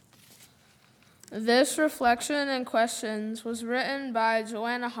This reflection and questions was written by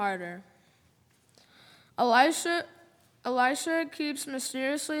Joanna Harder. Elisha keeps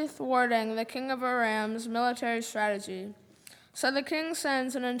mysteriously thwarting the king of Aram's military strategy. So the king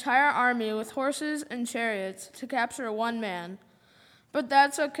sends an entire army with horses and chariots to capture one man. But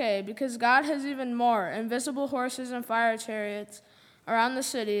that's okay, because God has even more invisible horses and fire chariots around the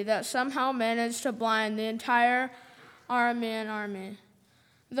city that somehow manage to blind the entire Aramean army.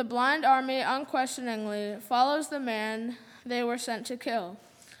 The blind army unquestioningly follows the man they were sent to kill,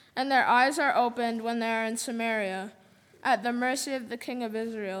 and their eyes are opened when they are in Samaria, at the mercy of the king of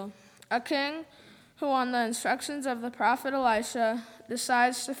Israel, a king who, on the instructions of the prophet Elisha,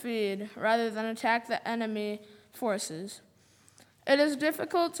 decides to feed rather than attack the enemy forces. It is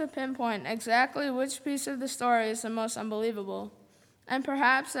difficult to pinpoint exactly which piece of the story is the most unbelievable, and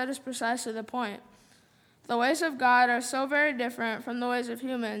perhaps that is precisely the point. The ways of God are so very different from the ways of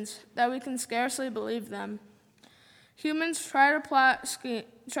humans that we can scarcely believe them. Humans try to plot,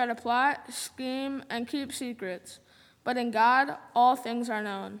 scheme, and keep secrets, but in God, all things are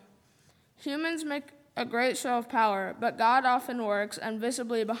known. Humans make a great show of power, but God often works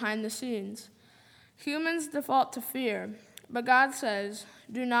invisibly behind the scenes. Humans default to fear, but God says,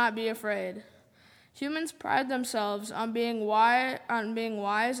 "Do not be afraid." Humans pride themselves on being wise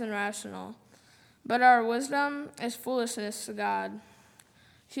and rational, but our wisdom is foolishness to God.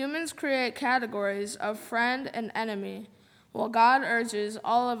 Humans create categories of friend and enemy, while God urges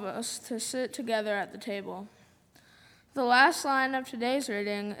all of us to sit together at the table. The last line of today's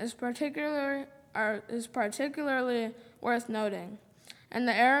reading is particularly worth noting. And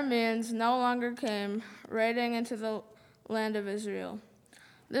the Arameans no longer came raiding into the land of Israel.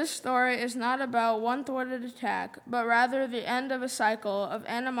 This story is not about one thwarted attack, but rather the end of a cycle of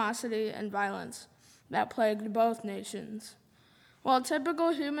animosity and violence that plagued both nations. While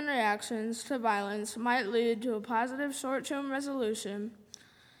typical human reactions to violence might lead to a positive short-term resolution,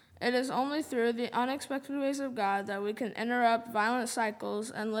 it is only through the unexpected ways of God that we can interrupt violent cycles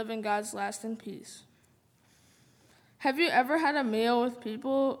and live in God's lasting peace. Have you ever had a meal with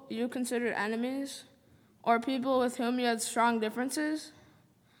people you considered enemies, or people with whom you had strong differences?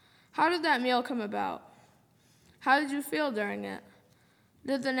 How did that meal come about? How did you feel during it?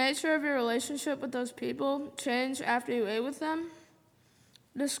 Did the nature of your relationship with those people change after you ate with them?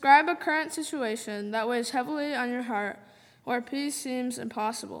 Describe a current situation that weighs heavily on your heart, where peace seems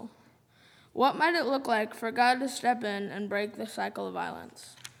impossible. What might it look like for God to step in and break the cycle of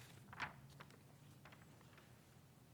violence?